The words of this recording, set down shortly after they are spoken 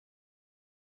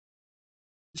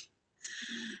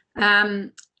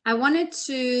I wanted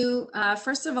to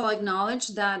first of all acknowledge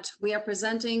that we are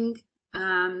presenting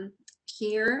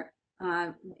here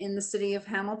in the city of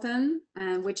Hamilton,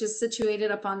 which is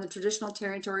situated upon the traditional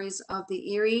territories of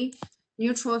the Erie,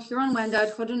 Neutral,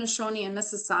 Huron-Wendat, Haudenosaunee, and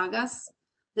Mississaugas.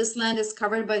 This land is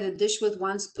covered by the Dish with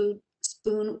One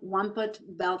Spoon Wamput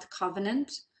Belt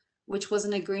Covenant, which was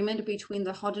an agreement between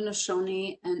the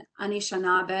Haudenosaunee and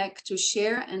Anishinaabe to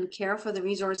share and care for the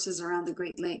resources around the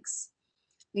Great Lakes.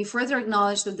 We further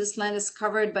acknowledge that this land is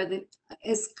covered by the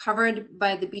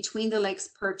Between the Lakes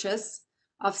Purchase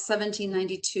of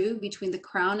 1792 between the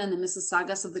Crown and the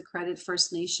Mississaugas of the Credit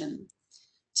First Nation.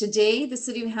 Today, the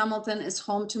city of Hamilton is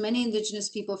home to many Indigenous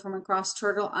people from across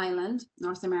Turtle Island,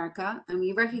 North America, and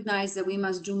we recognize that we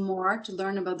must do more to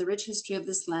learn about the rich history of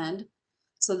this land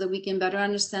so that we can better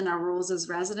understand our roles as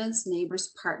residents,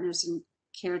 neighbors, partners, and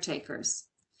caretakers.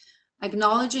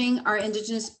 Acknowledging our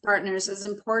Indigenous partners is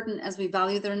important as we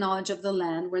value their knowledge of the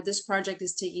land where this project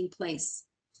is taking place.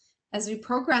 As we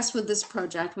progress with this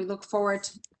project, we look forward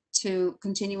to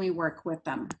continuing work with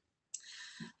them.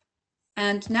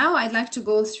 And now I'd like to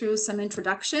go through some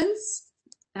introductions.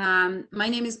 My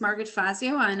name is Margaret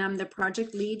Fazio, and I'm the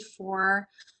project lead for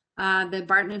the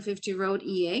Barton and 50 Road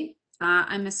EA.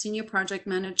 I'm a senior project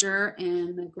manager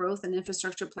in the Growth and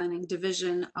Infrastructure Planning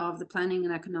Division of the Planning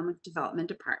and Economic Development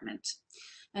Department.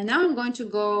 And now I'm going to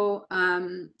go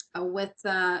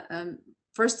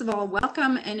first of all,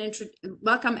 welcome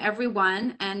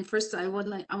everyone. And first, I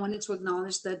wanted to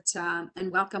acknowledge that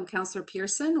and welcome Councillor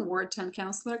Pearson, Ward 10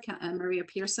 Councillor Maria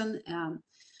Pearson,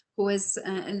 who is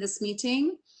in this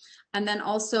meeting. And then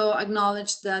also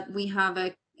acknowledge that we have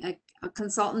a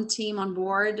consultant team on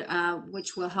board,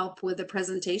 which will help with the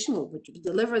presentation, will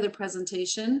deliver the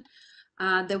presentation.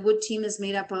 The Wood team is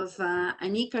made up of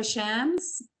Anika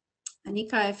Shams.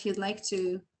 Anika, if you'd like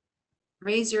to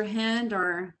raise your hand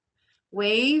or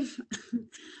wave.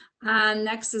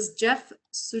 Next is Jeff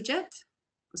Suget,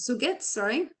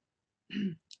 sorry.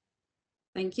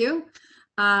 Thank you.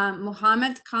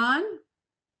 Mohammed Khan.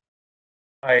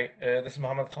 Hi, this is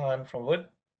Mohammed Khan from Wood.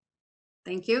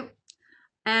 Thank you.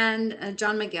 And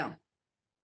John McGill.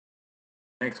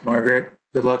 Thanks, Margaret.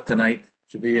 Good luck tonight.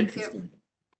 Should be interesting.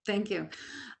 Thank you.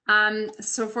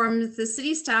 So from the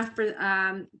city staff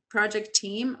project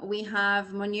team, we have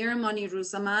Munir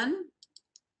Moniruzaman.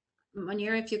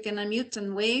 Munir, if you can unmute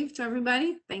and wave to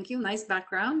everybody. Thank you. Nice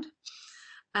background.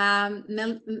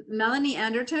 Melanie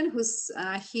Anderton, who's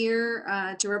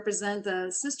here to represent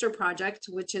the sister project,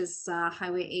 which is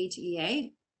Highway 8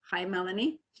 EA. Hi,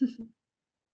 Melanie.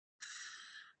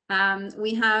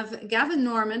 We have Gavin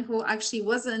Norman, who actually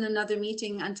was in another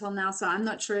meeting until now, so I'm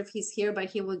not sure if he's here, but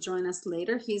he will join us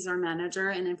later. He's our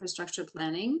manager in infrastructure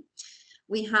planning.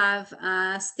 We have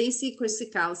Stacy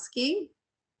Krysikowski.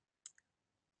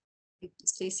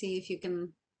 Stacy, if you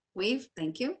can wave,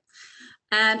 thank you.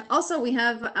 And also we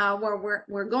have,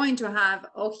 we're going to have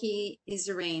Ohi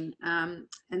Izrain, and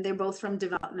they're both from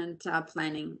development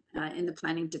planning in the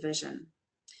planning division.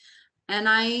 And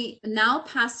I now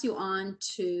pass you on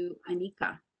to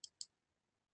Anika.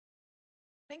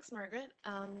 Thanks, Margaret.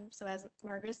 So as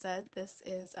Margaret said, this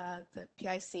is the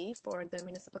PIC for the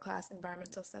Municipal Class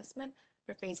Environmental Assessment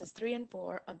for phases 3 and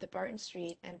 4 of the Barton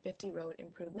Street and 50 Road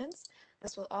improvements.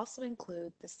 This will also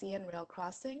include the CN Rail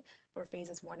crossing for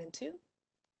phases 1 and 2.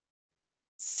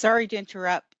 Sorry to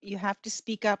interrupt. You have to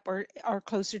speak up or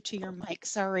closer to your mic.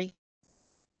 Sorry.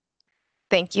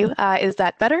 Thank you. Is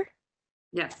that better?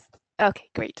 Yes. Okay,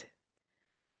 great.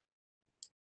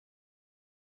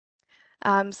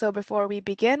 So before we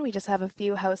begin, we just have a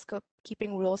few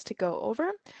housekeeping rules to go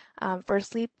over.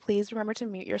 Firstly, please remember to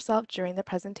mute yourself during the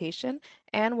presentation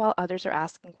and while others are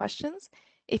asking questions.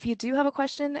 If you do have a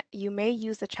question, you may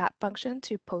use the chat function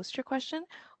to post your question,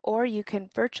 or you can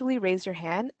virtually raise your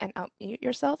hand and unmute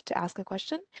yourself to ask a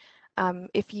question.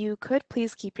 If you could,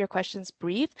 please keep your questions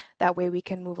brief. That way we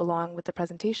can move along with the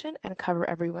presentation and cover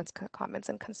everyone's comments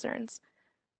and concerns.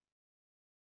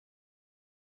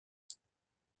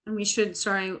 And we should,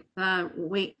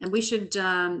 we should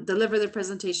deliver the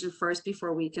presentation first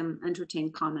before we can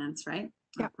entertain comments, right?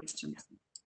 Yeah. Questions.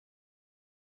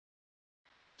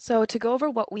 So to go over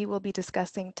what we will be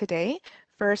discussing today,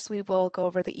 first we will go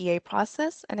over the EA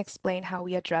process and explain how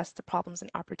we address the problems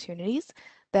and opportunities.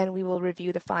 Then we will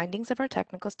review the findings of our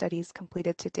technical studies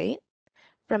completed to date.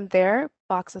 From there,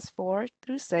 boxes 4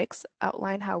 through 6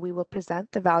 outline how we will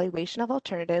present the valuation of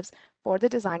alternatives for the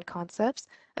design concepts,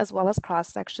 as well as cross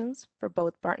sections for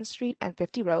both Barton Street and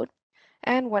 50 Road.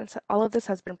 And once all of this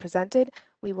has been presented,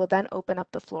 we will then open up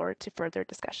the floor to further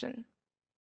discussion.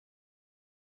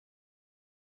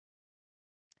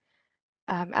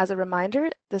 As a reminder,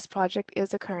 this project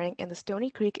is occurring in the Stony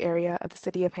Creek area of the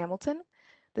city of Hamilton.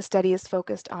 The study is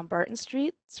focused on Barton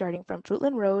Street, starting from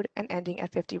Fruitland Road and ending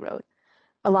at 50 Road.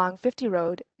 Along 50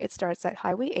 Road, it starts at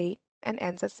Highway 8 and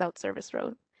ends at South Service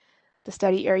Road. The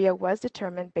study area was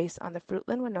determined based on the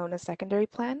Fruitland-Winona secondary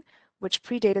plan, which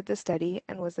predated the study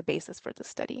and was the basis for the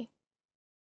study.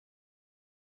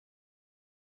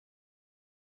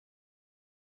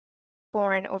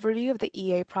 For an overview of the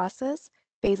EA process,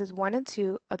 phases 1 and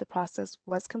 2 of the process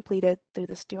was completed through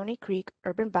the Stony Creek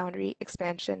Urban Boundary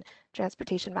Expansion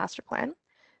Transportation Master Plan.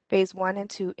 Phase 1 and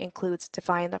 2 includes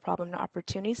defining the problem and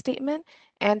opportunity statement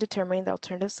and determining the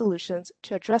alternative solutions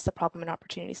to address the problem and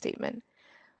opportunity statement.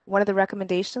 One of the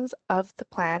recommendations of the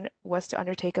plan was to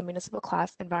undertake a municipal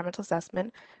class environmental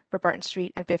assessment for Barton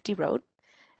Street and 50 Road.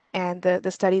 And the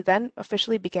study then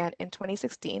officially began in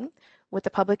 2016 with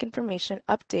the public information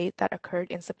update that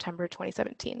occurred in September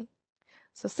 2017.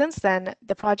 So since then,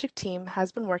 the project team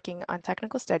has been working on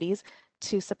technical studies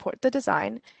to support the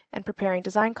design and preparing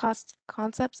design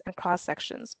concepts and cross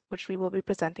sections, which we will be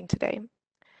presenting today.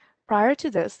 Prior to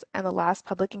this and the last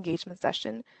public engagement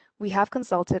session, we have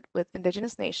consulted with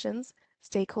Indigenous nations,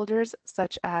 stakeholders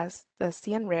such as the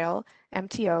CN Rail,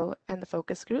 MTO, and the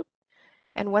focus group.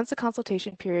 And once the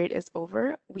consultation period is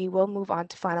over, we will move on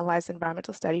to finalize the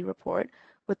environmental study report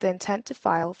with the intent to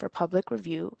file for public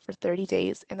review for 30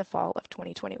 days in the fall of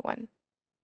 2021.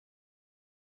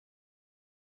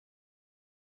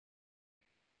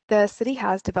 The city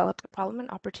has developed a problem and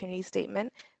opportunity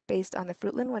statement based on the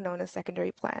Fruitland-Winona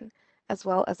secondary plan, as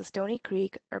well as the Stony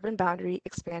Creek Urban Boundary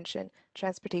Expansion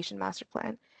Transportation Master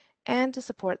Plan, and to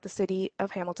support the City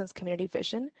of Hamilton's community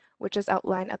vision, which is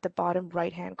outlined at the bottom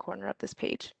right-hand corner of this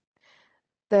page.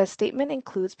 The statement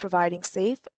includes providing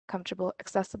safe, comfortable,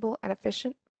 accessible, and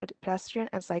efficient pedestrian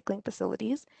and cycling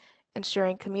facilities,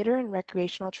 ensuring commuter and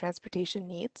recreational transportation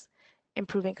needs,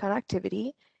 improving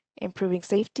connectivity, improving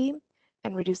safety,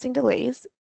 and reducing delays,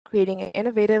 creating an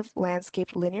innovative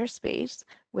landscaped linear space,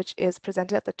 which is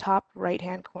presented at the top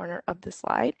right-hand corner of the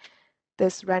slide.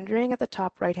 This rendering at the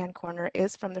top right-hand corner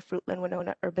is from the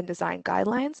Fruitland-Winona Urban Design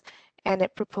Guidelines, and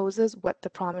it proposes what the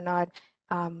promenade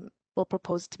will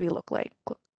propose to look like.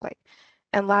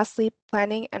 And lastly,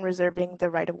 planning and reserving the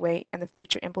right-of-way and the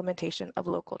future implementation of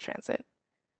local transit.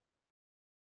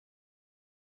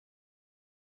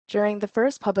 During the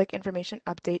first public information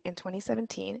update in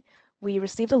 2017, we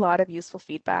received a lot of useful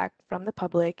feedback from the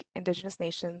public, Indigenous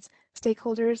nations,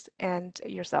 stakeholders, and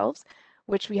yourselves,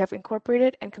 which we have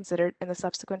incorporated and considered in the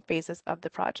subsequent phases of the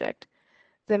project.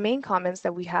 The main comments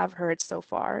that we have heard so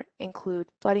far include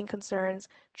flooding concerns,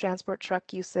 transport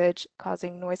truck usage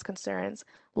causing noise concerns,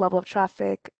 level of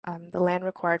traffic, the land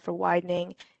required for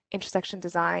widening, intersection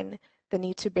design, the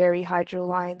need to bury hydro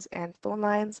lines and phone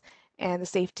lines, and the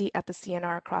safety at the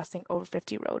CNR crossing over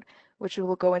 50 Road, which we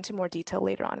will go into more detail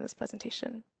later on in this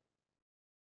presentation.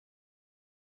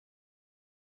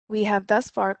 We have thus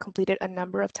far completed a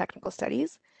number of technical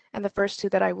studies, and the first two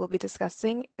that I will be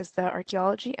discussing is the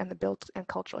archaeology and the built and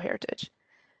cultural heritage.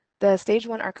 The Stage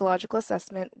 1 archaeological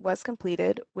assessment was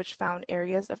completed, which found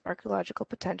areas of archaeological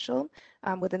potential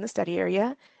within the study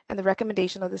area, and the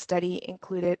recommendation of the study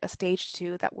included a Stage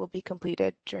 2 that will be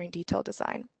completed during detailed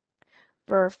design.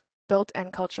 For built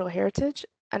and cultural heritage,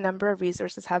 a number of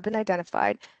resources have been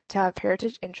identified to have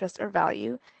heritage interest or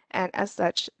value, and as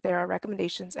such, there are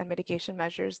recommendations and mitigation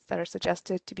measures that are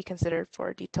suggested to be considered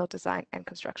for detailed design and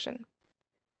construction.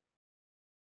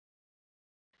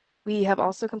 We have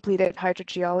also completed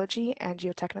hydrogeology and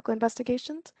geotechnical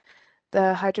investigations.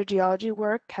 The hydrogeology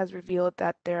work has revealed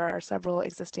that there are several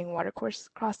existing watercourse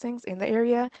crossings in the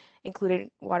area,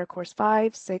 including watercourse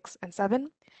 5, 6, and 7.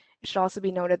 It should also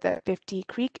be noted that 50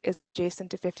 Creek is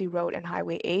adjacent to 50 Road and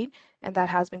Highway 8, and that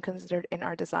has been considered in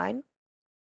our design.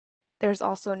 There's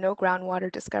also no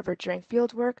groundwater discovered during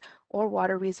field work or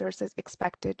water resources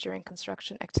expected during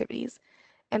construction activities.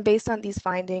 And based on these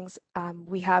findings,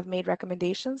 we have made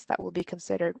recommendations that will be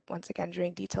considered once again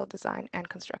during detailed design and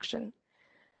construction.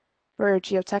 For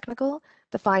geotechnical,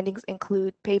 the findings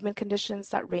include pavement conditions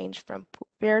that range from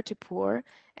fair to poor,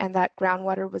 and that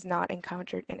groundwater was not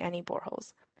encountered in any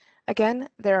boreholes. Again,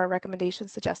 there are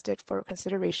recommendations suggested for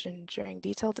consideration during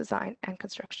detailed design and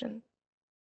construction.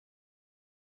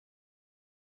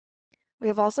 We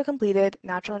have also completed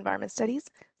natural environment studies,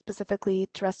 specifically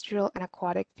terrestrial and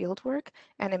aquatic fieldwork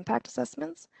and impact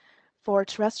assessments. For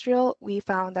terrestrial, we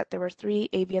found that there were 3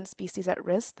 avian species at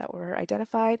risk that were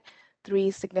identified, 3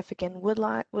 significant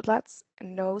woodlots,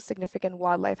 and no significant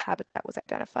wildlife habitat was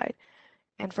identified.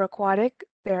 And for aquatic,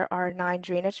 there are 9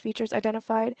 drainage features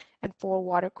identified and 4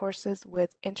 watercourses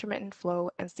with intermittent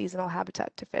flow and seasonal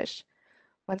habitat to fish.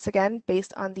 Once again,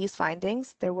 based on these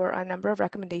findings, there were a number of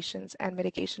recommendations and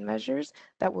mitigation measures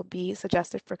that will be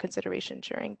suggested for consideration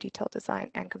during detailed design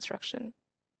and construction.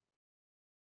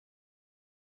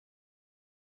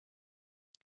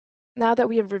 Now that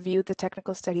we have reviewed the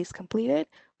technical studies completed,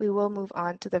 we will move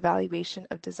on to the valuation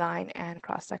of design and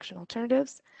cross-section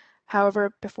alternatives.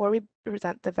 However, before we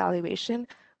present the valuation,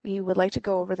 we would like to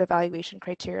go over the valuation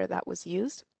criteria that was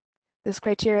used. This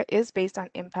criteria is based on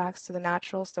impacts to the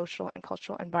natural, social, and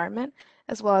cultural environment,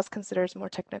 as well as considers more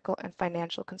technical and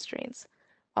financial constraints.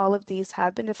 All of these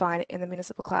have been defined in the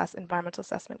Municipal Class Environmental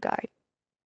Assessment Guide.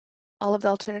 All of the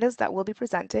alternatives that will be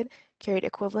presented carried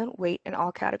equivalent weight in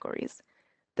all categories.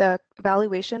 The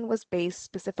evaluation was based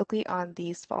specifically on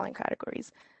these following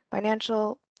categories: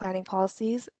 financial, planning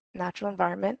policies, natural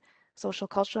environment, social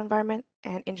cultural environment,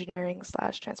 and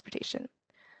engineering/transportation.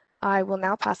 I will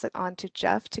now pass it on to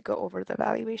Jeff to go over the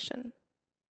evaluation.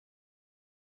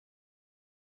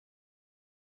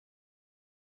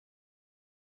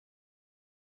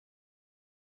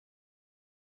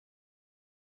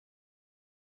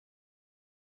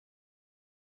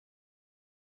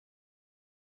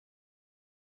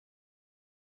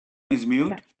 Please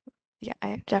mute.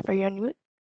 Yeah, Jeff, are you on mute?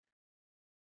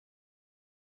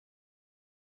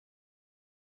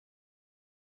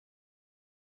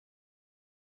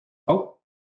 Oh,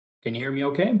 can you hear me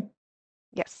okay?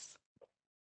 Yes.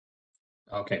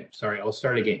 Okay, sorry, I'll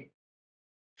start again.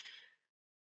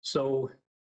 So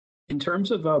in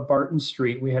terms of Barton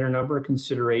Street, we had a number of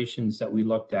considerations that we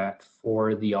looked at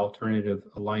for the alternative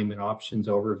alignment options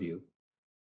overview.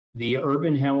 The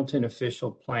Urban Hamilton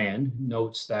official plan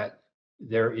notes that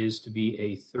there is to be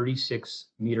a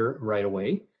 36-meter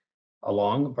right-of-way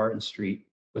along Barton Street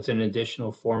with an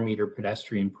additional 4-meter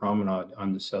pedestrian promenade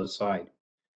on the south side.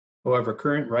 However,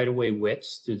 current right-of-way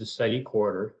widths through the study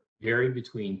corridor vary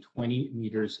between 20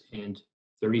 meters and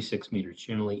 36 meters,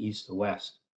 generally east to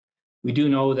west. We do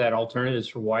know that alternatives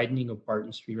for widening of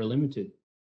Barton Street are limited.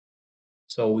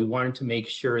 So we wanted to make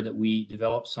sure that we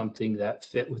develop something that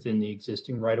fit within the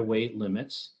existing right-of-way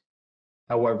limits.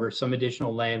 However, some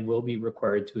additional land will be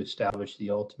required to establish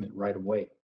the ultimate right-of-way.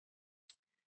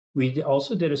 We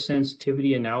also did a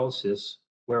sensitivity analysis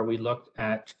where we looked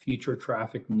at future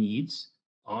traffic needs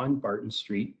on Barton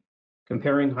Street.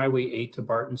 Comparing Highway 8 to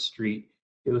Barton Street,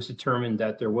 it was determined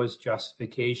that there was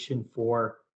justification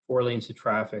for 4 lanes of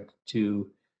traffic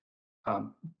to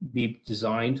be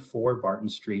designed for Barton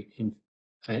Street,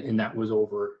 and that was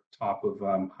over top of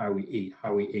Highway 8.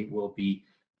 Highway 8 will be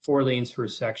 4 lanes for a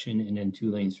section and then 2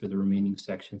 lanes for the remaining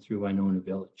section through Winona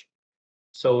Village.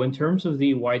 So in terms of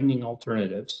the widening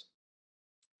alternatives,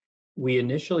 we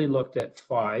initially looked at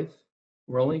 5.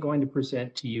 We're only going to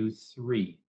present to you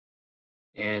 3.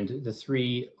 And the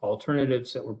 3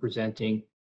 alternatives that we're presenting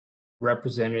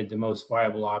represented the most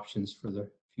viable options for the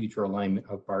future alignment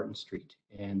of Barton Street.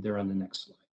 And they're on the next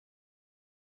slide.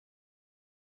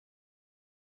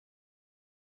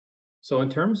 So in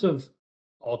terms of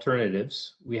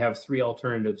alternatives, we have 3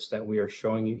 alternatives that we are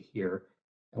showing you here.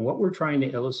 And what we're trying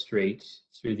to illustrate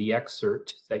through the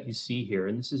excerpt that you see here,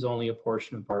 and this is only a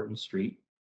portion of Barton Street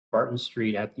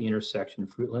at the intersection of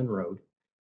Fruitland Road,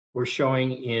 we're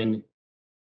showing in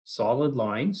solid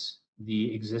lines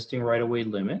the existing right-of-way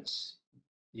limits,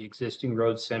 the existing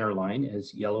road center line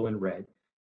as yellow and red,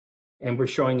 and we're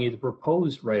showing you the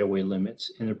proposed right-of-way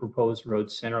limits and the proposed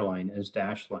road center line as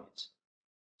dashed lines.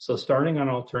 So starting on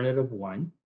alternative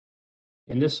 1,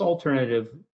 in this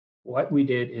alternative, what we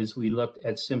did is we looked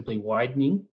at simply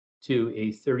widening to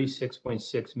a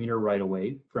 36.6 meter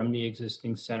right-of-way from the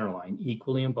existing center line,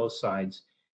 equally on both sides,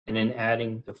 and then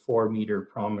adding the 4-meter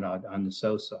promenade on the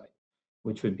south side,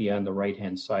 which would be on the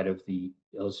right-hand side of the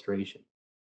illustration.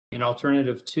 In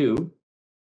alternative 2,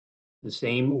 the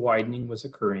same widening was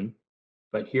occurring,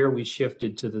 but here we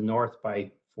shifted to the north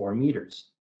by 4 meters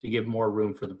to give more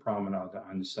room for the promenade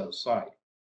on the south side.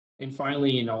 And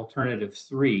finally, in alternative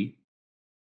 3,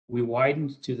 we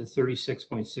widened to the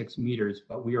 36.6 meters,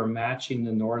 but we are matching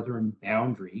the northern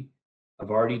boundary of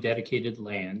already dedicated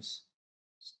lands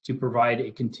to provide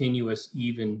a continuous,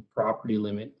 even property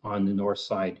limit on the north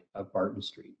side of Barton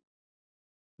Street.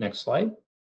 Next slide.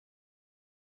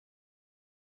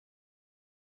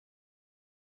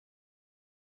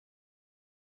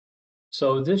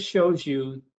 So this shows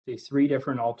you the 3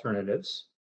 different alternatives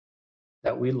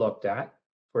that we looked at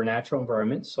for natural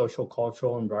environment, social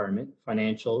cultural environment,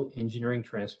 financial, engineering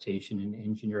transportation, and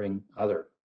engineering other.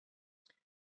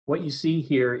 What you see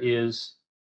here is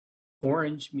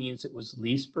orange means it was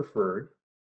least preferred,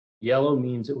 yellow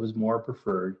means it was more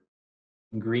preferred,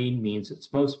 and green means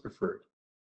it's most preferred.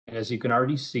 And as you can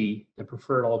already see, the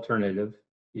preferred alternative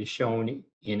is shown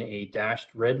in a dashed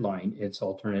red line. It's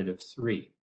alternative 3.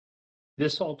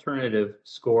 This alternative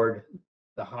scored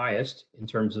the highest in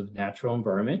terms of natural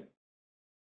environment.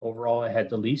 Overall, it had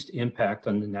the least impact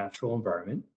on the natural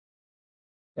environment.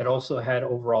 It also had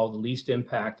overall the least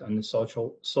impact on the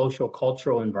social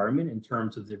cultural environment in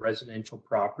terms of the residential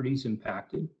properties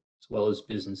impacted, as well as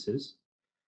businesses.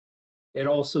 It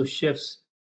also shifts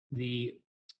the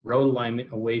road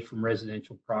alignment away from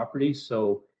residential properties,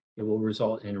 so it will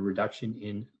result in a reduction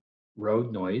in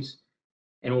road noise.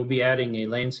 And we'll be adding a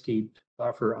landscape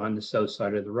buffer on the south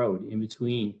side of the road in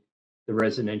between the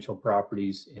residential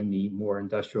properties and the more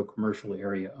industrial commercial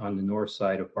area on the north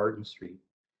side of Barton Street.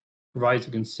 Provides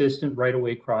a consistent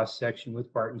right-of-way cross-section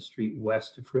with Barton Street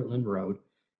west of Fruitland Road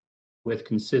with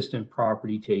consistent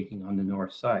property taking on the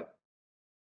north side.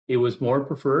 It was more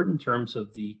preferred in terms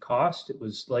of the cost. It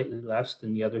was slightly less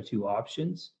than the other two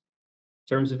options.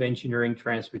 In terms of engineering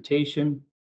transportation,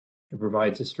 it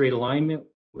provides a straight alignment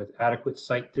with adequate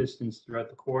sight distance throughout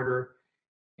the corridor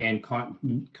and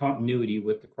continuity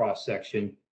with the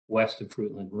cross-section west of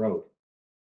Fruitland Road.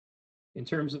 In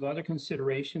terms of other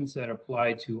considerations that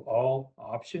apply to all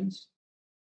options,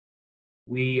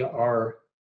 we are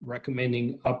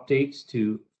recommending updates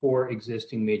to 4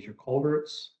 existing major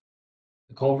culverts.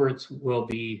 The culverts will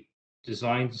be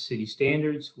designed to city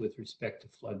standards with respect to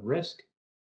flood risk.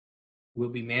 We'll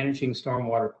be managing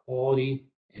stormwater quality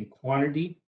and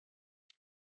quantity.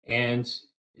 And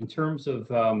in terms of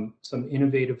some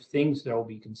innovative things that will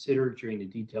be considered during the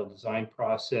detailed design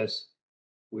process,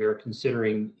 we are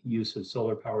considering use of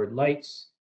solar powered lights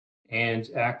and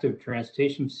active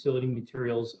transportation facility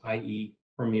materials, i.e.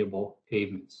 permeable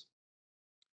pavements.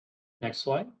 Next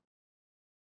slide.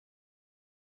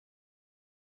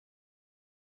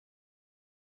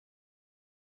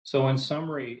 So in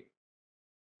summary,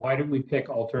 why did we pick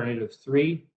alternative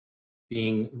 3,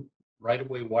 being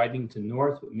right-of-way widening to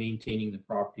north but maintaining the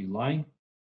property line?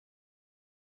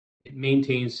 It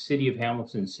maintains City of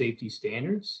Hamilton safety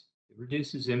standards. It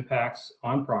reduces impacts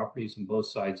on properties on both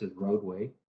sides of the roadway.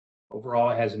 Overall,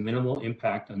 it has a minimal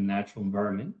impact on the natural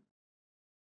environment.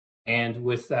 And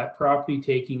with that property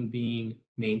taking being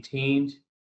maintained,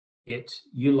 it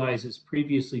utilizes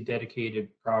previously dedicated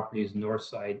properties north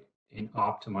side and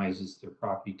optimizes their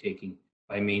property taking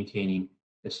by maintaining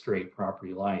a straight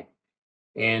property line.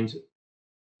 And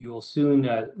you will soon,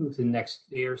 within the next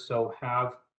day or so,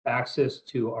 have access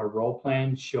to our roll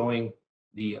plan showing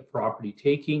the property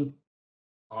taking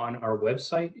on our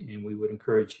website, and we would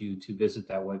encourage you to visit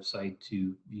that website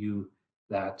to view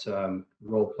that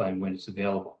roll plan when it's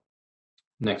available.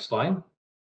 Next slide.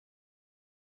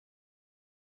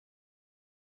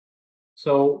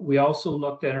 So we also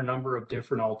looked at a number of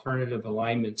different alternative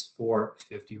alignments for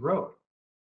 50 Road.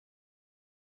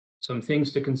 Some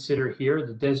things to consider here: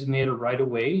 the designated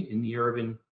right-of-way in the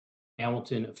urban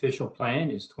Hamilton official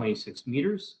plan is 26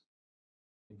 meters.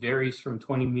 It varies from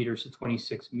 20 meters to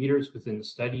 26 meters within the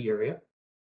study area.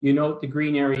 You note the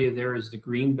green area there is the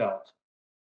green belt.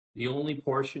 The only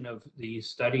portion of the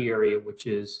study area which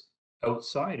is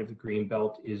outside of the green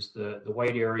belt is the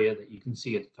white area that you can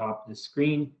see at the top of the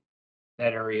screen.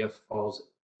 That area falls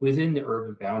within the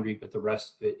urban boundary, but the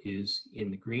rest of it is in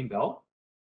the green belt.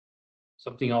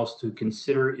 Something else to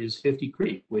consider is 50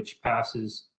 Creek, which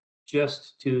passes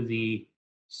just to the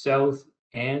south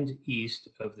and east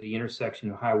of the intersection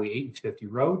of Highway 8 and 50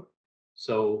 Road.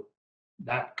 So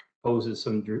that poses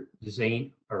some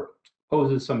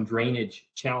drainage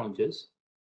challenges.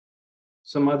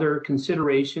 Some other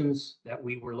considerations that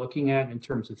we were looking at in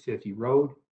terms of 50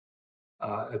 Road,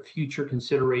 a future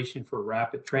consideration for a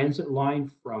rapid transit line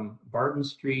from Barton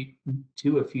Street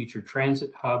to a future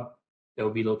transit hub that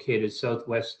will be located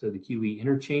southwest of the QE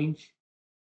interchange.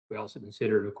 We also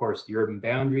considered, of course, the urban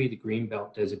boundary, the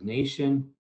greenbelt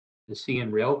designation, the CN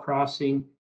rail crossing,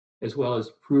 as well as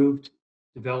approved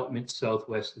development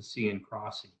southwest of CN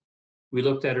crossing. We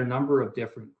looked at a number of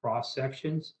different cross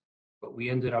sections, but we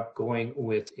ended up going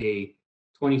with a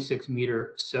 26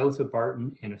 meter south of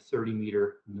Barton and a 30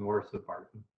 meter north of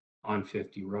Barton on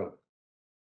 50 Road.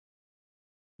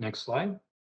 Next slide.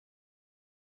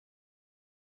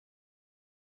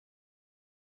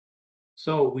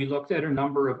 So we looked at a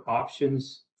number of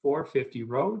options for 50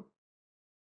 Road.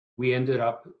 We ended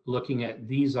up looking at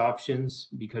these options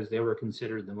because they were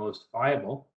considered the most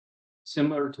viable.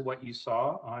 Similar to what you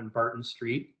saw on Barton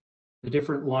Street, the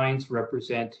different lines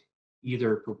represent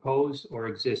either proposed or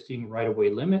existing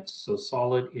right-of-way limits. So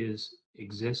solid is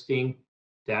existing,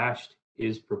 dashed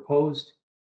is proposed.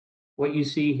 What you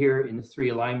see here in the 3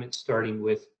 alignments, starting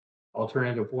with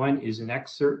alternative 1, is an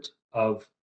excerpt of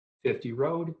 50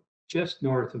 Road, just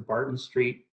north of Barton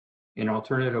Street. In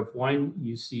alternative 1,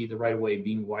 you see the right-of-way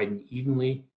being widened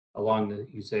evenly along the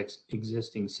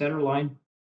existing center line.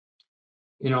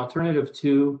 In alternative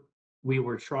 2, we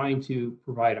were trying to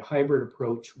provide a hybrid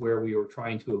approach where we were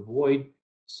trying to avoid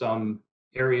some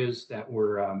areas that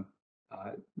were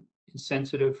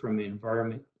sensitive from an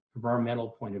environmental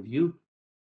point of view.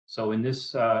 So in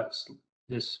this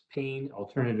pane,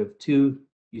 alternative 2,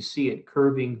 you see it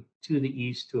curving to the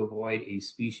east to avoid a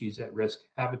species at risk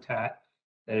habitat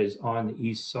that is on the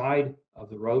east side of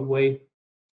the roadway.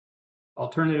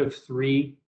 Alternative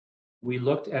 3, we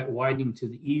looked at widening to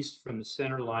the east from the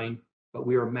center line, but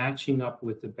we were matching up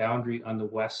with the boundary on the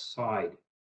west side.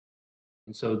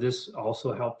 And so this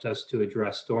also helped us to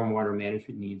address stormwater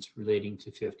management needs relating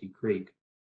to 50 Creek.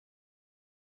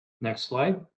 Next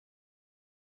slide.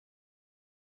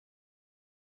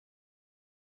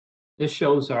 This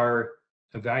shows our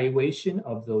evaluation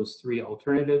of those 3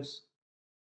 alternatives.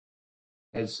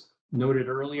 As noted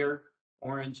earlier,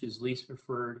 orange is least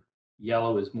preferred,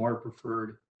 yellow is more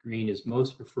preferred, green is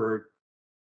most preferred.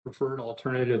 Preferred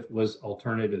alternative was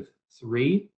alternative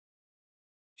 3,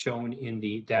 shown in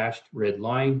the dashed red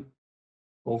line.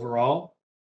 Overall,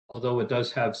 although it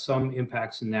does have some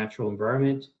impacts in natural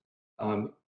environment,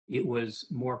 it was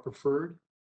more preferred,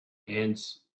 and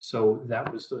so that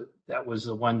was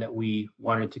the one that we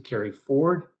wanted to carry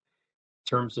forward. In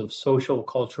terms of social,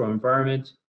 cultural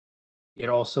environment, it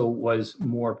also was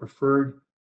more preferred.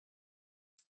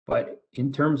 But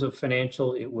in terms of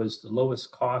financial, it was the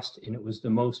lowest cost and it was the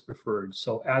most preferred.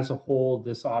 So as a whole,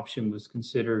 this option was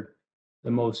considered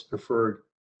the most preferred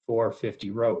for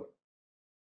 50 Road.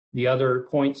 The other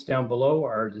points down below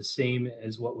are the same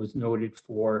as what was noted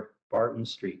for Barton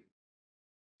Street.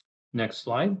 Next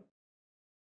slide.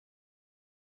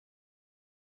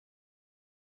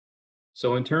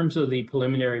 So in terms of the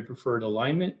preliminary preferred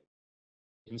alignment,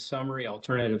 in summary,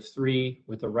 alternative 3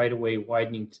 with the right-of-way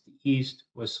widening to the east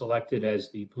was selected as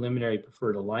the preliminary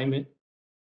preferred alignment.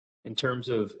 In terms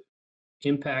of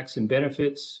impacts and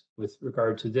benefits with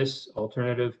regard to this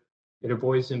alternative, it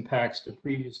avoids impacts to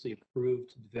previously approved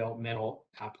developmental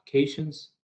applications,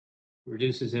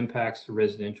 reduces impacts to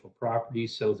residential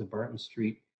properties south of Barton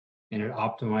Street, and it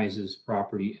optimizes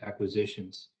property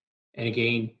acquisitions. And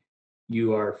again,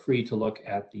 you are free to look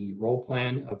at the roll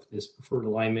plan of this preferred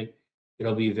alignment.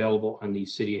 It'll be available on the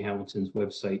City of Hamilton's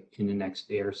website in the next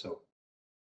day or so.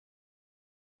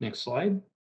 Next slide.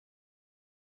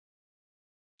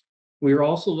 We are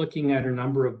also looking at a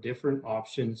number of different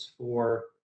options for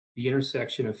the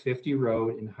intersection of 50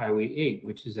 Road and Highway 8,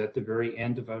 which is at the very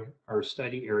end of our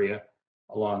study area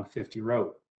along 50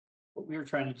 Road. What we were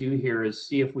trying to do here is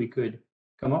see if we could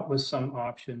come up with some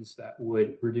options that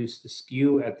would reduce the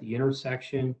skew at the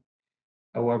intersection,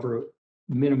 however,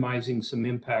 minimizing some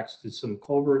impacts to some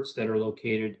culverts that are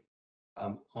located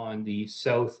on the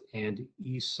south and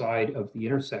east side of the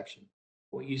intersection.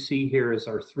 What you see here is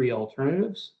our 3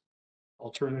 alternatives.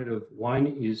 Alternative 1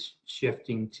 is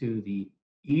shifting to the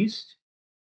east.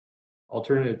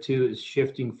 Alternative 2 is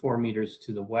shifting 4 meters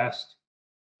to the west.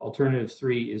 Alternative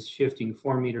 3 is shifting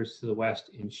 4 meters to the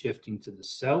west and shifting to the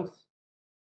south.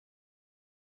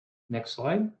 Next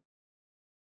slide.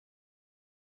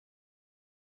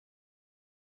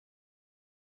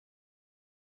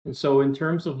 And so in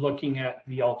terms of looking at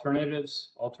the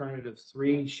alternatives, alternative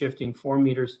 3, shifting 4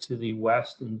 meters to the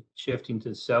west and shifting to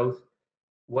the south,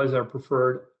 was our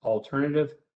preferred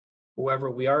alternative.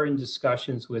 However, we are in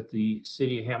discussions with the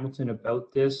City of Hamilton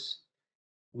about this.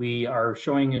 We are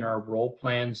showing in our roll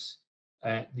plans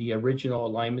the original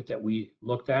alignment that we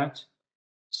looked at.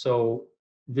 So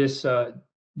this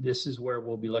is where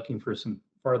we'll be looking for some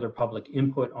further public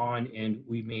input on, and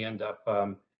we may end up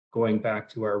going back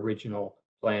to our original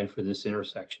plan for this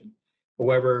intersection.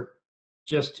 However,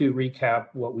 just to recap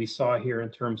what we saw here in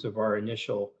terms of our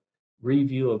initial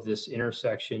review of this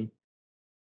intersection,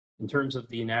 in terms of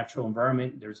the natural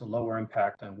environment, there's a lower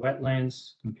impact on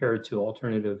wetlands compared to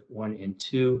alternative 1 and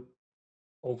 2.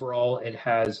 Overall, it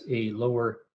has a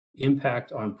lower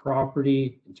impact on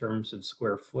property in terms of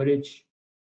square footage.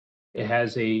 It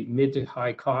has a mid to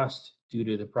high cost due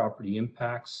to the property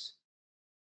impacts.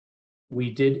 We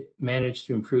did manage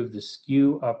to improve the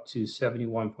skew up to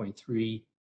 71.3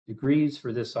 degrees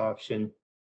for this option.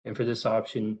 And for this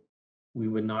option, we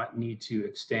would not need to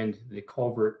extend the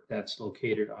culvert that's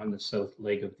located on the south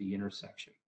leg of the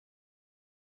intersection.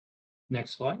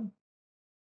 Next slide.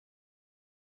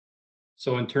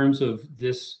 So in terms of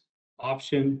this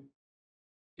option,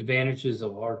 advantages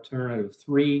of alternative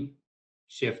 3,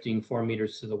 shifting 4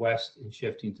 meters to the west and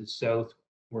shifting to the south,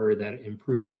 were that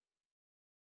improved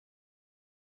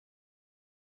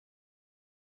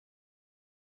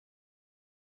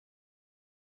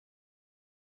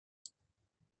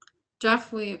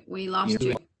Jeff, we lost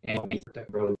you. And that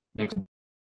road next.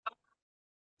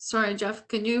 Sorry, Jeff,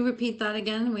 can you repeat that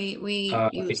again? You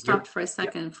you're- stopped for a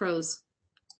second, froze.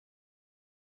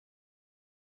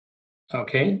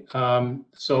 Okay,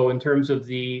 so in terms of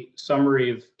the summary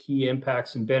of key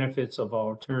impacts and benefits of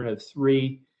alternative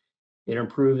 3, it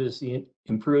improves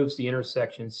the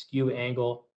intersection skew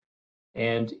angle,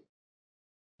 and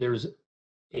there's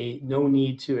no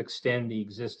need to extend the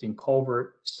existing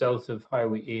culvert south of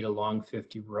Highway 8 along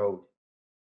 50 Road.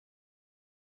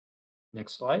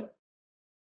 Next slide.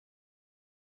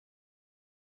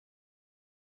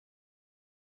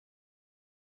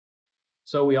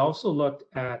 So we also looked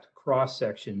at cross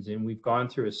sections, and we've gone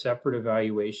through a separate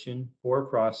evaluation for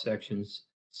cross sections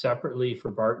separately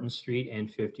for Barton Street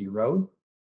and 50 Road.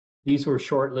 These were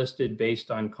shortlisted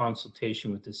based on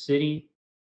consultation with the city.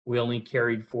 We only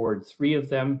carried forward 3 of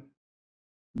them.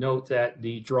 Note that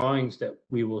the drawings that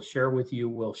we will share with you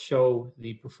will show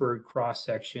the preferred cross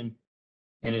section,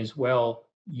 and as well,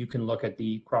 you can look at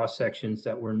the cross sections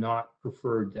that were not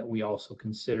preferred that we also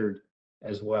considered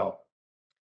as well.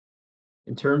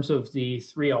 In terms of the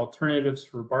 3 alternatives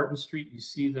for Barton Street, you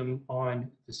see them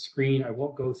on the screen. I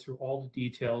won't go through all the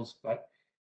details, but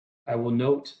I will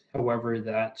note, however,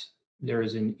 that there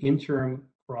is an interim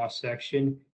cross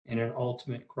section and an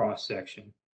ultimate cross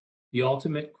section. The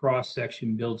ultimate cross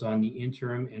section builds on the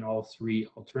interim in all 3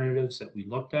 alternatives that we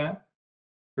looked at.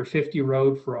 For 50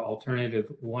 Road for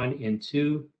alternative 1 and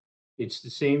 2, it's the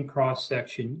same cross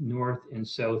section north and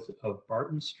south of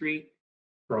Barton Street.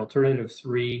 For alternative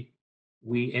 3,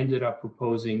 we ended up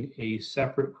proposing a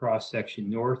separate cross section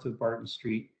north of Barton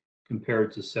Street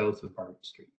compared to south of Barton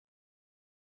Street.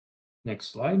 Next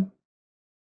slide.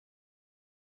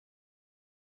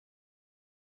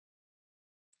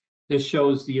 This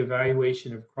shows the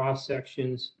evaluation of cross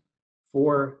sections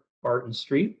for Barton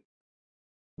Street.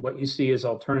 What you see is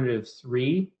alternative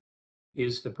 3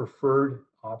 is the preferred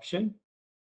option.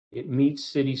 It meets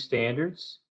city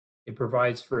standards. It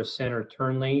provides for a center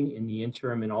turn lane in the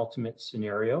interim and ultimate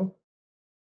scenario.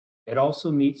 It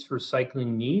also meets for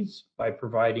cycling needs by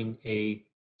providing a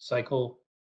cycle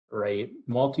or a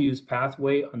multi-use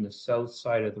pathway on the south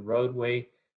side of the roadway,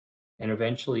 and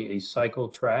eventually a cycle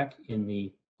track in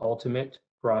the ultimate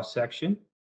cross section.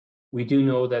 We do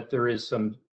know that there is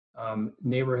some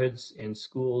neighborhoods and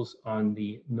schools on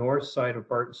the north side of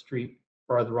Barton Street.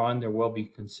 Farther on, there will be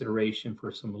consideration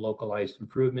for some localized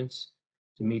improvements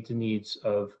to meet the needs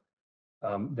of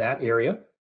that area.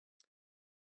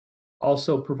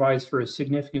 Also provides for a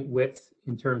significant width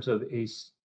in terms of a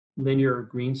linear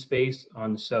green space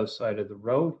on the south side of the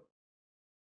road.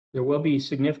 There will be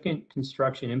significant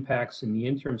construction impacts in the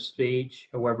interim stage.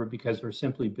 However, because we're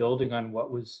simply building on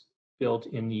what was built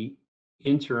in the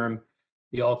interim,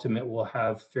 the ultimate will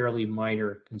have fairly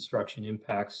minor construction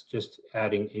impacts, just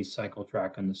adding a cycle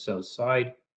track on the south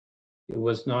side. It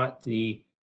was not the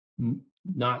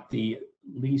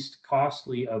least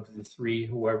costly of the 3.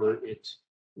 However, it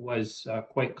was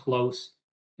quite close,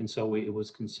 and so it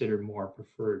was considered more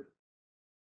preferred.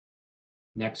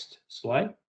 Next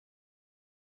slide.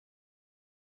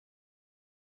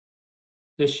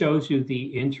 This shows you the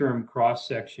interim cross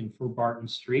section for Barton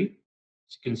Street.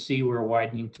 As you can see, we're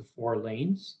widening to 4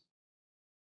 lanes.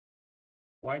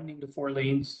 Widening to 4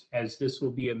 lanes, as this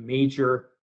will be a major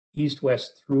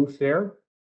east-west thoroughfare,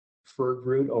 preferred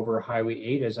route over Highway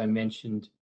 8, as I mentioned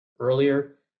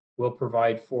earlier, will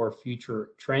provide for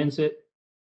future transit.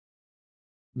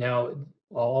 Now,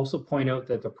 I'll also point out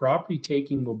that the property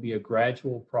taking will be a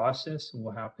gradual process and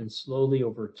will happen slowly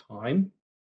over time.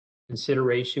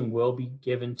 Consideration will be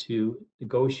given to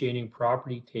negotiating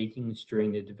property takings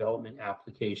during the development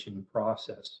application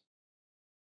process.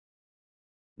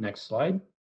 Next slide.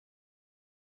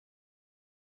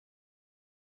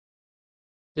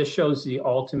 This shows the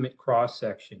ultimate cross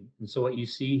section. And so what you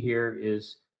see here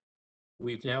is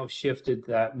we've now shifted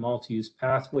that multi-use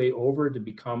pathway over to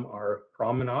become our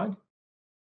promenade.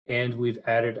 And we've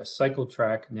added a cycle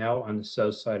track now on the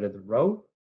south side of the road.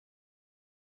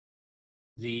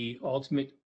 The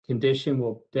ultimate condition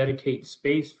will dedicate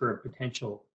space for a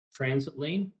potential transit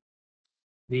lane.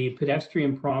 The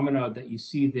pedestrian promenade that you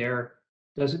see there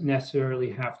doesn't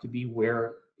necessarily have to be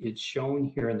where it's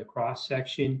shown here in the cross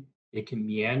section. It can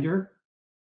meander.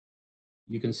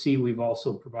 You can see we've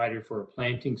also provided for a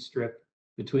planting strip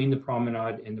between the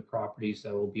promenade and the properties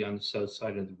that will be on the south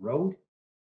side of the road.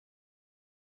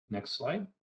 Next slide.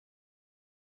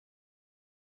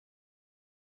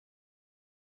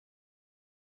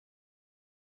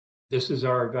 This is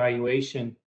our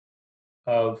evaluation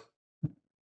of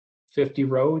 50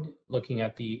 Road, looking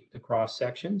at the cross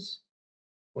sections.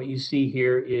 What you see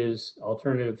here is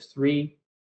alternative 3,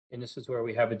 and this is where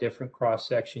we have a different cross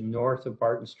section north of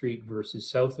Barton Street versus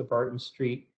south of Barton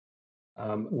Street,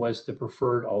 was the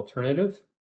preferred alternative.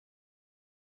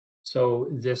 So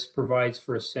this provides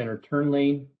for a center turn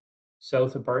lane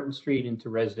south of Barton Street into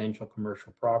residential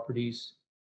commercial properties.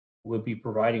 We'll be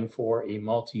providing for a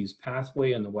multi-use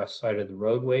pathway on the west side of the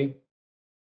roadway.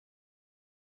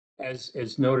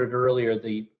 As noted earlier,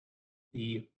 the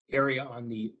area on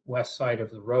the west side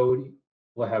of the road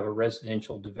will have a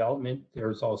residential development.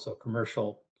 There's also a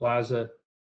commercial plaza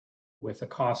with a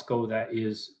Costco that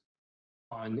is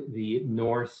on the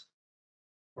north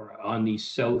or on the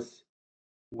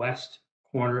southwest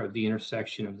corner of the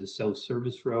intersection of the South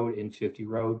Service Road and 50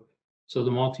 Road. So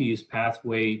the multi-use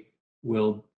pathway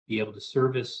will be able to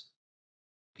service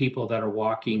people that are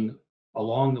walking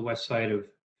along the west side of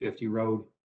 50 Road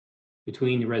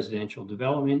between the residential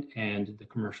development and the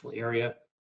commercial area,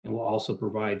 and will also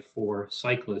provide for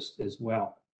cyclists as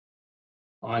well.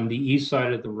 On the east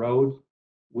side of the road,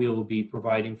 we will be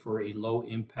providing for a low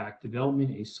impact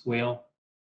development, a swale.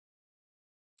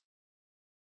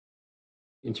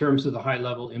 In terms of the high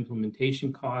level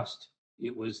implementation cost,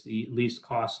 it was the least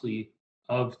costly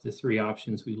of the 3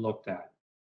 options we looked at.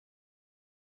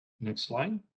 Next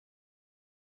slide.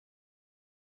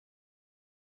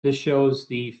 This shows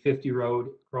the 50 Road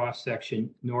cross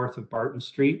section north of Barton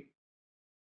Street.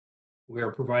 We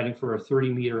are providing for a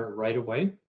 30-meter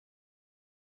right-of-way.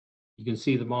 You can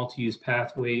see the multi-use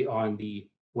pathway on the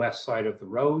west side of the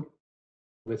road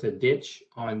with a ditch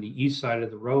on the east side of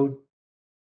the road,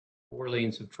 4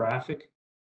 lanes of traffic.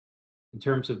 In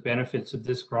terms of benefits of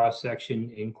this cross section,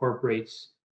 it incorporates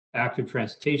active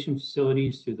transportation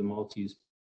facilities through the multi-use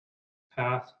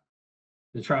path.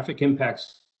 The traffic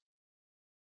impacts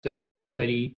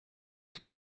study.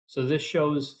 So this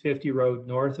shows 50 Road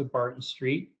north of Barton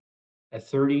Street, a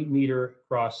 30-meter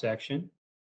cross section.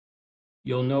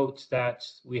 You'll note that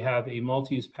we have a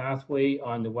multi-use pathway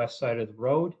on the west side of the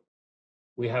road.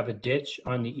 We have a ditch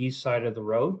on the east side of the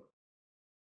road.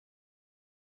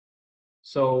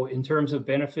 So in terms of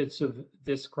benefits of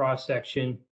this cross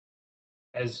section,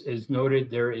 as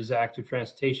noted, there is active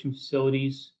transportation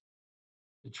facilities.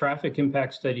 The traffic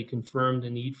impact study confirmed the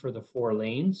need for the 4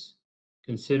 lanes,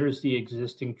 considers the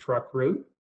existing truck route.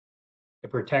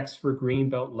 It protects for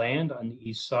greenbelt land on the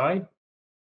east side.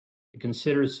 It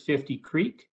considers 50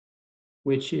 Creek,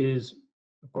 which is,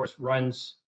 of course,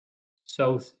 runs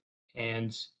south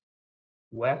and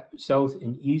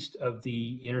east of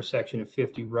the intersection of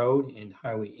 50 Road and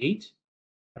Highway 8.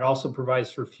 It also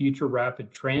provides for future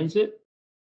rapid transit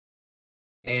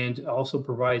and also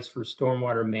provides for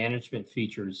stormwater management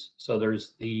features. So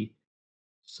there's the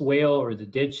swale or the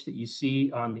ditch that you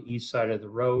see on the east side of the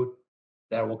road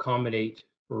that will accommodate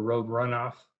for road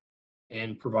runoff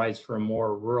and provides for a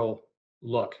more rural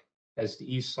look, as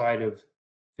the east side of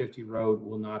 50 Road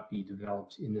will not be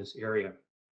developed in this area.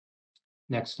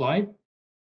 Next slide.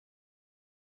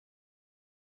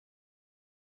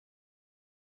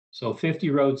 So 50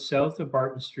 Road south of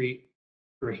Barton Street,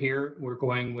 for here, we're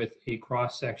going with a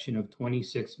cross section of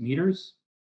 26 meters.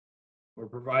 We're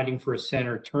providing for a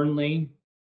center turn lane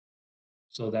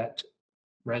so that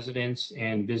residents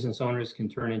and business owners can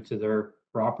turn into their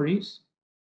properties.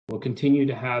 We'll continue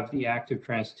to have the active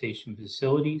transportation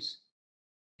facilities,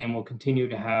 and we'll continue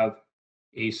to have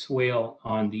a swale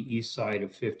on the east side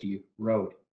of 50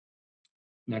 Road.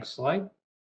 Next slide.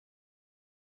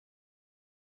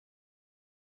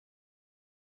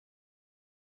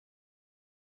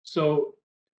 So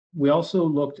we also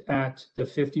looked at the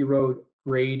 50 Road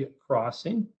grade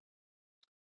crossing.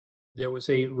 There was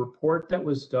a report that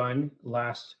was done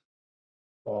last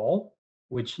fall,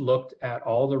 which looked at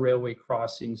all the railway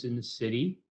crossings in the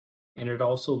city, and it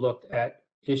also looked at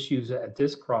issues at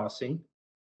this crossing.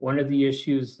 One of the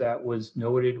issues that was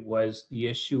noted was the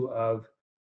issue of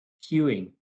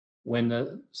queuing. When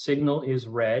the signal is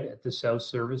red at the South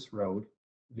Service Road,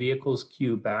 vehicles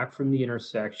queue back from the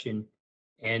intersection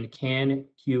and can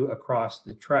queue across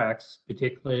the tracks,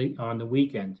 particularly on the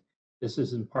weekend. This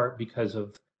is in part because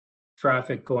of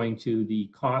traffic going to the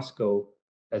Costco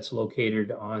that's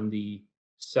located on the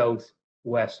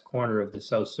southwest corner of the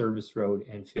South Service Road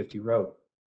and 50 Road.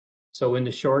 So in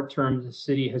the short term, the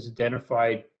city has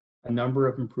identified a number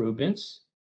of improvements.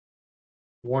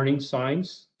 Warning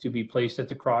signs to be placed at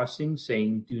the crossing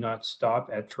saying do not stop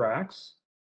at tracks.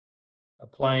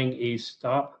 Applying a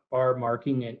stop bar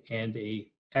marking and a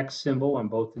X symbol on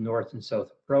both the north and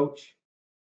south approach.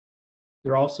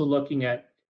 They're also looking at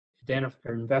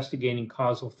investigating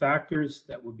causal factors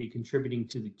that would be contributing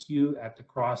to the queue at the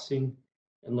crossing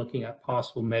and looking at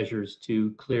possible measures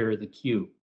to clear the queue.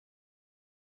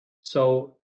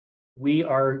 So we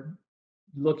are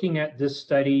looking at this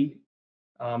study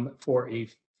for a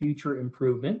future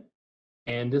improvement,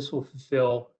 and this will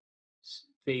fulfill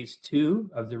phase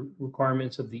 2 of the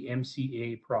requirements of the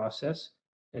MCA process.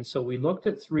 And so we looked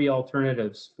at 3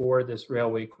 alternatives for this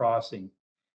railway crossing,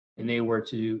 and they were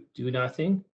to do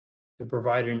nothing, to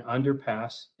provide an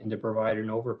underpass, and to provide an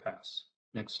overpass.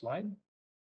 Next slide.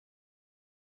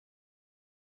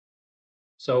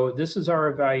 So this is our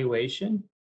evaluation.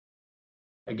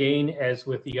 Again, as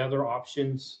with the other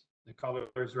options, the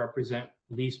colors represent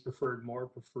least preferred, more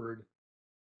preferred,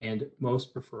 and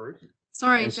most preferred.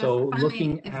 Sorry, And Jeff. so if I may-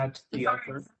 looking if- at the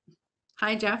alternative.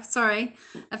 Hi, Jeff. Sorry.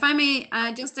 If I may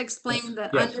just explain Yes,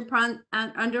 that yes.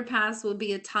 underpass will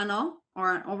be a tunnel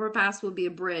or an overpass will be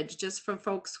a bridge, just for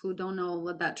folks who don't know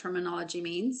what that terminology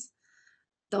means.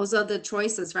 Those are the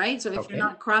choices, right? So if Okay. you're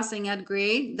not crossing at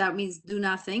grade, that means do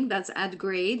nothing. That's at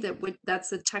grade.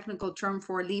 That's a technical term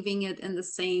for leaving it in the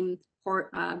same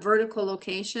vertical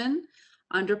location.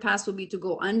 Underpass will be to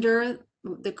go under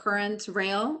the current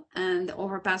rail, and the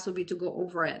overpass will be to go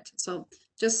over it. So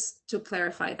just to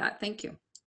clarify that, thank you.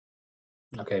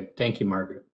 Okay, thank you,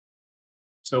 Margaret.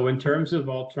 So in terms of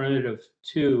alternative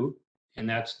 2, and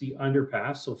that's the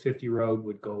underpass, so 50 Road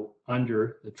would go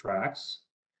under the tracks.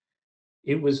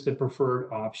 It was the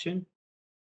preferred option.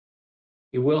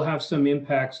 It will have some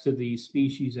impacts to the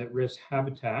species at risk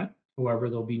habitat. However,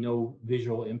 there'll be no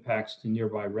visual impacts to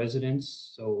nearby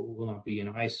residents, so it will not be an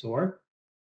eyesore.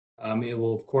 It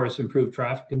will, of course, improve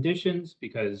traffic conditions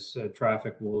because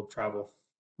traffic will travel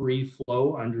free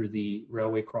flow under the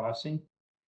railway crossing.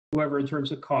 However, in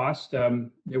terms of cost,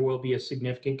 there will be a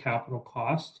significant capital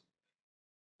cost.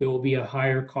 There will be a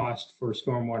higher cost for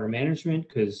stormwater management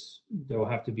because there will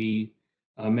have to be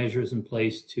measures in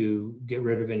place to get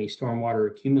rid of any stormwater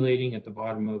accumulating at the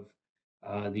bottom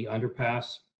of the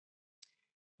underpass.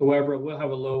 However, it will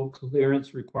have a low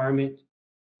clearance requirement.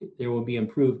 There will be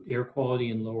improved air quality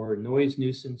and lower noise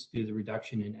nuisance due to the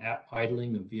reduction in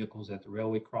idling of vehicles at the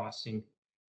railway crossing.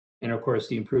 And of course,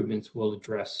 the improvements will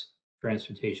address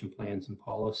transportation plans and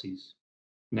policies.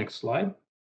 Next slide.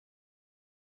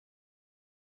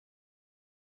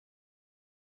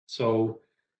 So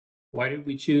why did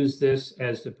we choose this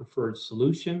as the preferred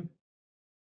solution?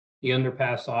 The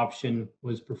underpass option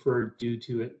was preferred due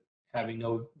to it having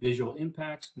no visual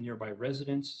impacts to nearby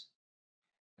residents,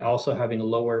 also having a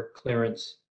lower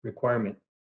clearance requirement.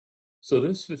 So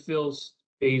this fulfills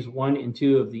phase 1 and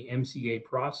 2 of the MCA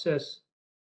process.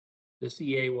 This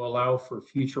EA will allow for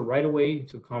future right-of-way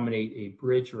to accommodate a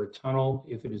bridge or a tunnel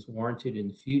if it is warranted in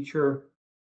the future.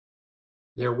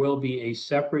 There will be a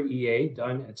separate EA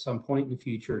done at some point in the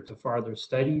future to further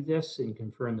study this and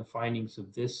confirm the findings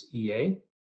of this EA.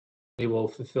 They will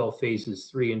fulfill phases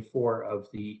 3 and 4 of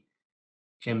the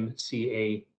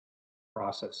MCA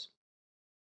process.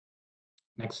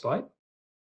 Next slide.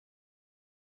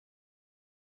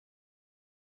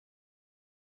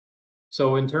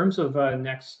 So in terms of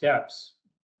next steps,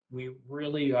 we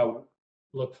really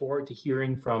look forward to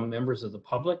hearing from members of the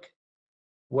public.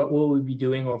 What will we be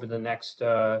doing over the next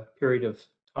period of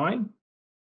time?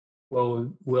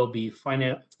 Well, we'll be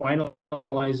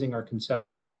finalizing our concept.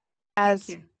 As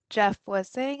Thank you. Jeff was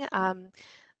saying,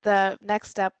 the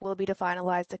next step will be to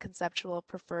finalize the conceptual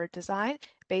preferred design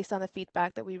based on the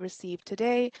feedback that we received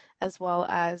today, as well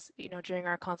as, during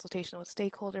our consultation with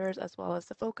stakeholders, as well as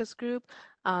the focus group,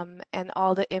 and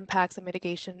all the impacts and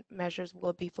mitigation measures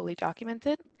will be fully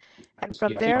documented. And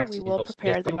from there, we will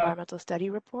prepare the environmental study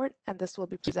report, and this will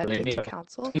be presented to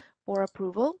council for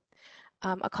approval.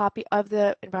 A copy of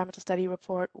the environmental study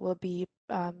report will be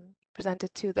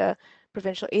presented to the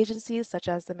provincial agencies such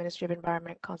as the Ministry of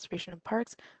Environment, Conservation and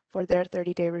Parks for their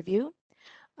 30-day review.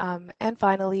 And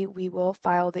finally, we will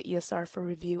file the ESR for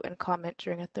review and comment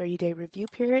during a 30-day review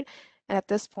period. And at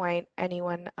this point,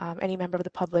 anyone, any member of the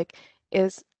public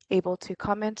is able to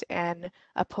comment and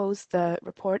oppose the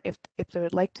report if they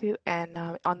would like to, and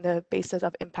on the basis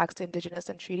of impacts to Indigenous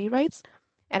and treaty rights.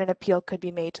 And an appeal could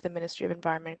be made to the Ministry of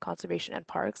Environment, Conservation and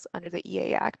Parks under the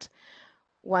EA Act.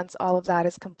 Once all of that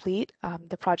is complete,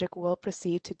 the project will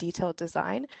proceed to detailed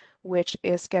design, which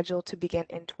is scheduled to begin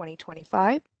in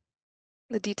 2025.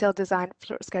 The detailed design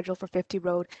schedule for 50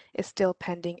 Road is still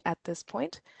pending at this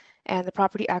point, and the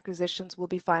property acquisitions will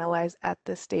be finalized at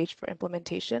this stage for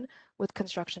implementation, with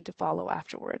construction to follow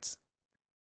afterwards.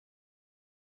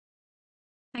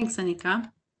 Thanks,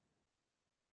 Anika.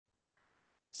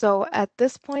 So at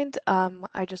this point,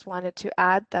 I just wanted to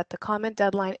add that the comment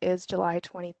deadline is July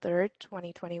 23rd,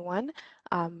 2021.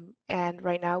 And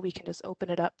right now we can just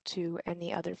open it up to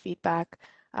any other feedback,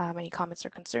 any comments or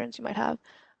concerns you might have.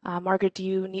 Margaret, do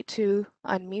you need to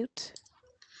unmute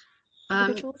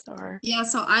individuals or? Yeah,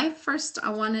 so I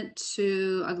wanted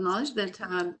to acknowledge that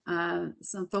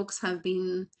some folks have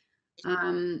been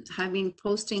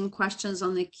posting questions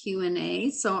on the Q&A.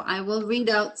 So I will read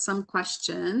out some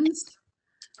questions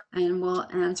and we'll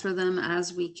answer them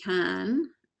as we can.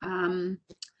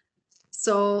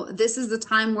 So this is the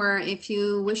time where if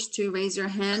you wish to raise your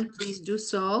hand, please do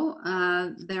so.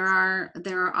 There are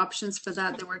options for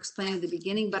that were explained at the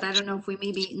beginning, but I don't know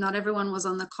if not everyone was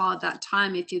on the call at that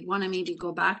time. If you'd want to maybe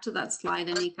go back to that slide,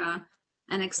 Anika,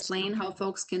 and explain how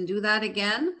folks can do that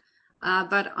again.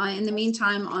 But in the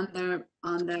meantime,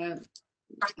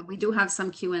 we do have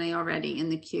some Q&A already in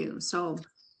the queue. So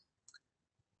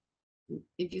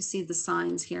if you see the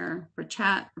signs here for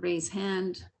chat, raise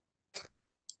hand.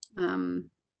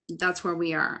 That's where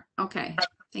we are. Okay,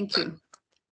 thank you.